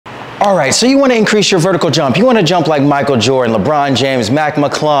All right, so you want to increase your vertical jump. You want to jump like Michael Jordan, LeBron James, Mac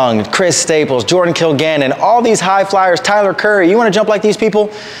McClung, Chris Staples, Jordan Kilgannon, all these high flyers, Tyler Curry. You want to jump like these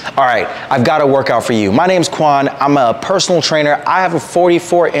people? All right, I've got a workout for you. My name's Quan. I'm a personal trainer. I have a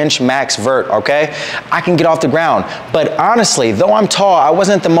 44-inch max vert, okay? I can get off the ground. But honestly, though I'm tall, I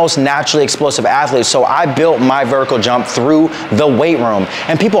wasn't the most naturally explosive athlete, so I built my vertical jump through the weight room.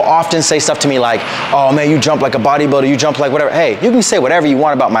 And people often say stuff to me like, oh man, you jump like a bodybuilder, you jump like whatever. Hey, you can say whatever you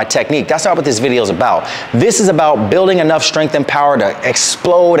want about my technique. That's not what this video is about. This is about building enough strength and power to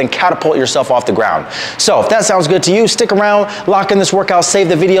explode and catapult yourself off the ground. So if that sounds good to you, stick around, lock in this workout, save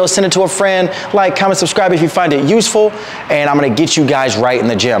the video, send it to a friend, like, comment, subscribe if you find it useful, and I'm gonna get you guys right in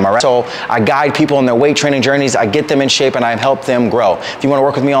the gym, all right? So I guide people in their weight training journeys, I get them in shape, and I help them grow. If you wanna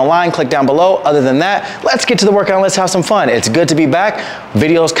work with me online, click down below. Other than that, let's get to the workout and let's have some fun. It's good to be back.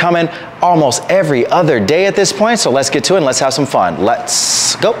 Videos coming almost every other day at this point, so let's get to it and let's have some fun.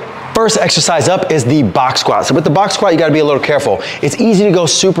 Let's go. First exercise up is the box squat. So with the box squat, you gotta be a little careful. It's easy to go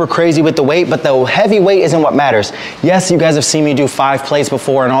super crazy with the weight, but the heavy weight isn't what matters. Yes, you guys have seen me do 5 plates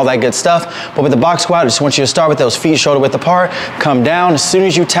before and all that good stuff, but with the box squat, I just want you to start with those feet shoulder width apart, come down. As soon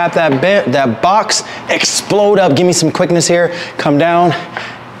as you tap that box, explode up. Give me some quickness here. Come down,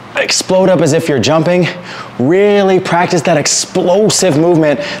 explode up as if you're jumping. Really practice that explosive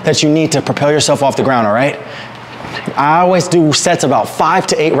movement that you need to propel yourself off the ground, all right? I always do sets about 5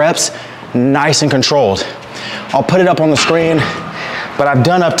 to 8 reps, nice and controlled. I'll put it up on the screen, but I've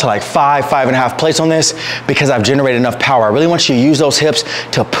done up to like 5.5 plates on this because I've generated enough power. I really want you to use those hips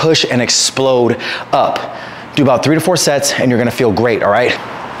to push and explode up. Do about 3 to 4 sets and you're gonna feel great, all right?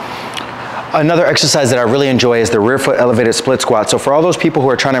 Another exercise that I really enjoy is the rear foot elevated split squat. So for all those people who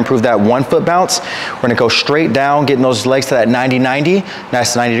are trying to improve that 1 foot bounce, we're gonna go straight down, getting those legs to that 90-90,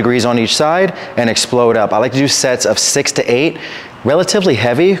 nice 90 degrees on each side, and explode up. I like to do sets of 6 to 8, relatively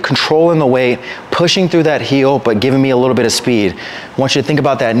heavy, controlling the weight, pushing through that heel, but giving me a little bit of speed. I want you to think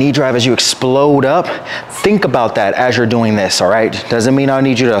about that knee drive as you explode up. Think about that as you're doing this, all right? Doesn't mean I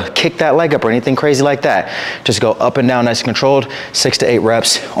need you to kick that leg up or anything crazy like that. Just go up and down, nice and controlled, 6 to 8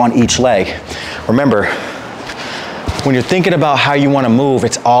 reps on each leg. Remember, when you're thinking about how you want to move,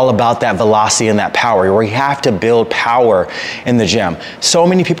 it's all about that velocity and that power, where you have to build power in the gym. So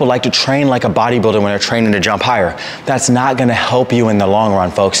many people like to train like a bodybuilder when they're training to jump higher. That's not going to help you in the long run,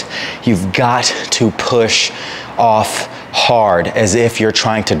 folks. You've got to push off hard as if you're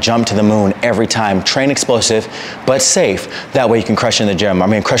trying to jump to the moon every time. Train explosive, but safe. That way you can crush it in the gym. I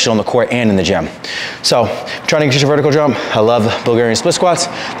mean, crush it on the court and in the gym. So, trying to increase your vertical jump. I love Bulgarian split squats.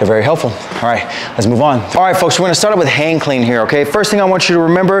 They're very helpful. All right, let's move on. All right, folks, we're gonna start out with hang clean here, okay? First thing I want you to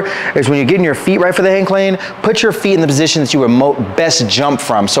remember is when you're getting your feet right for the hang clean, put your feet in the position that you would best jump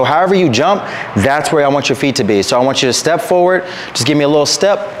from. So however you jump, that's where I want your feet to be. So I want you to step forward, just give me a little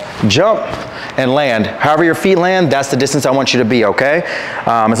step, jump, and land. However your feet land, that's the distance I want you to be, okay?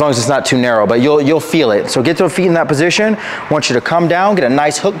 As long as it's not too narrow, but you'll feel it. So get your feet in that position. I want you to come down, get a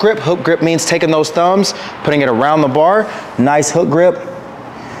nice hook grip. Hook grip means taking those thumbs, putting it around the bar. Nice hook grip.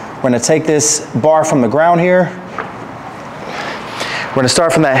 We're gonna take this bar from the ground here. We're gonna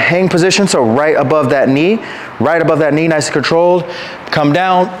start from that hang position, so right above that knee, nice and controlled. Come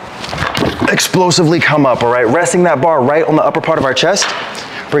down, explosively come up, all right? Resting that bar right on the upper part of our chest.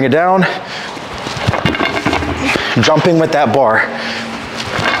 Bring it down, jumping with that bar.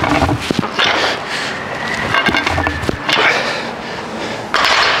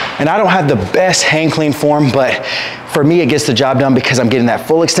 And I don't have the best hang clean form, but for me, it gets the job done because I'm getting that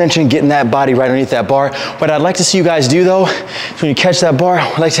full extension, getting that body right underneath that bar. What I'd like to see you guys do though, is when you catch that bar,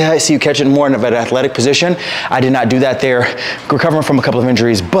 I'd like to see you catch it more in an athletic position. I did not do that there, recovering from a couple of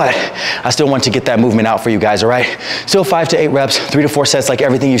injuries, but I still want to get that movement out for you guys, all right? Still 5 to 8 reps, 3 to 4 sets like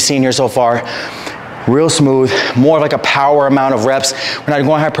everything you've seen here so far. Real smooth, more like a power amount of reps. We're not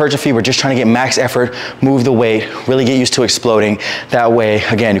going hypertrophy, we're just trying to get max effort, move the weight, really get used to exploding. That way,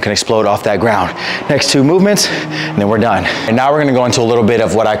 again, you can explode off that ground. Next 2 movements, and then we're done. And now we're gonna go into a little bit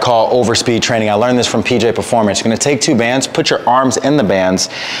of what I call overspeed training. I learned this from PJ Performance. You're gonna take 2 bands, put your arms in the bands.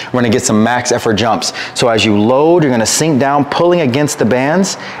 We're gonna get some max effort jumps. So as you load, you're gonna sink down, pulling against the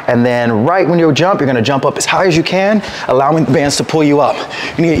bands, and then right when you jump, you're gonna jump up as high as you can, allowing the bands to pull you up.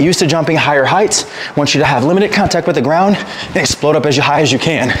 You're gonna get used to jumping higher heights. I want you to have limited contact with the ground and explode up as high as you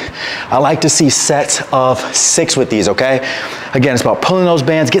can. I like to see sets of 6 with these, okay? Again, it's about pulling those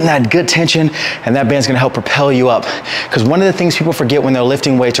bands, getting that good tension, and that band's gonna help propel you up. Because one of the things people forget when they're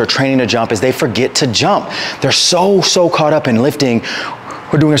lifting weights or training to jump is they forget to jump. They're so caught up in lifting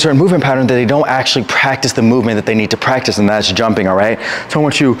or doing a certain movement pattern that they don't actually practice the movement that they need to practice, and that's jumping, all right? So I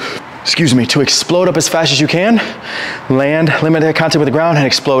want you to explode up as fast as you can, land, limit that contact with the ground, and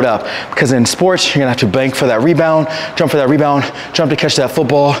explode up. Because in sports, you're gonna have to bank for that rebound, jump for that rebound, jump to catch that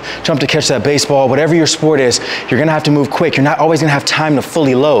football, jump to catch that baseball, whatever your sport is, you're gonna have to move quick. You're not always gonna have time to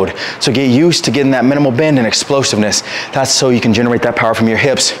fully load. So get used to getting that minimal bend and explosiveness. That's so you can generate that power from your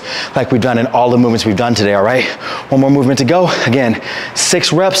hips like we've done in all the movements we've done today, all right? One more movement to go. Again,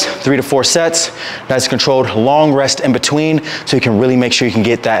 6 reps, 3 to 4 sets. Nice controlled long rest in between so you can really make sure you can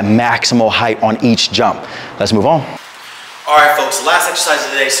get that maximal height on each jump. Let's move on. All right, folks, last exercise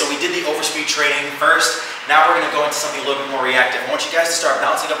of the day. So we did the overspeed training first. Now we're gonna go into something a little bit more reactive. I want you guys to start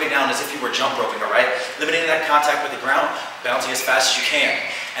bouncing up and down as if you were jump roping, all right? Limiting that contact with the ground, bouncing as fast as you can.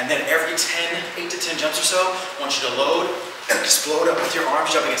 And then every 8 to 10 jumps or so, I want you to load and explode up with your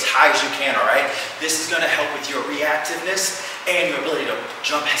arms, jumping as high as you can, all right? This is gonna help with your reactiveness and your ability to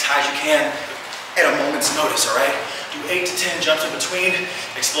jump as high as you can at a moment's notice, all right? Do 8 to 10 jumps in between,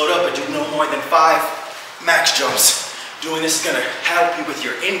 explode up, but do no more than 5 max jumps. Doing this is gonna help you with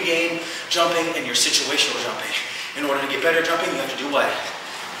your in-game jumping and your situational jumping. In order to get better jumping, you have to do what?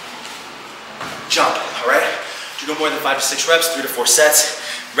 Jump, all right? Do no more than 5 to 6 reps, 3 to 4 sets.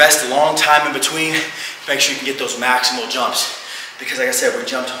 Rest a long time in between. Make sure you can get those maximal jumps. Because like I said,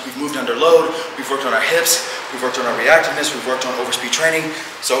 we've moved under load, we've worked on our hips, we've worked on our reactiveness, we've worked on overspeed training.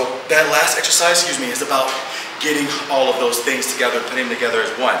 So that last exercise, is about getting all of those things together, putting them together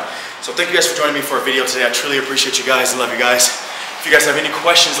as one. So thank you guys for joining me for a video today. I truly appreciate you guys and love you guys. If you guys have any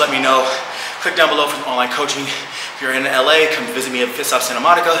questions, let me know. Click down below for some online coaching. If you're in LA, come visit me at Fit Stop Santa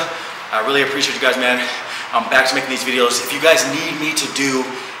Monica. I really appreciate you guys, man. I'm back to making these videos. If you guys need me to do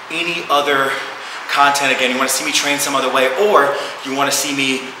any other content, again, you want to see me train some other way, or you want to see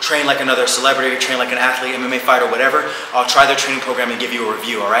me train like another celebrity, train like an athlete, MMA fighter, whatever, I'll try their training program and give you a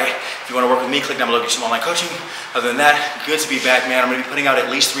review, all right? If you want to work with me, click down below, get some online coaching. Other than that, good to be back, man. I'm going to be putting out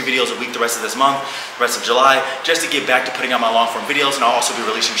at least 3 videos a week the rest of this month, the rest of July, just to get back to putting out my long-form videos, and I'll also be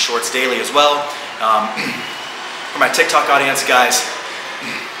releasing shorts daily as well. For my TikTok audience, guys,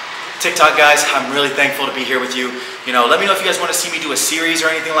 I'm really thankful to be here with you. Let me know if you guys want to see me do a series or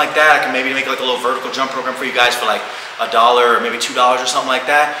anything like that. I can maybe make like a little vertical jump program for you guys for like $1 or maybe $2 or something like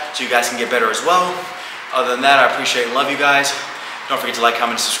that, so you guys can get better as well. Other than that, I appreciate and love you guys. Don't forget to like,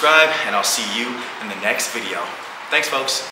 comment, and subscribe, and I'll see you in the next video. Thanks, folks.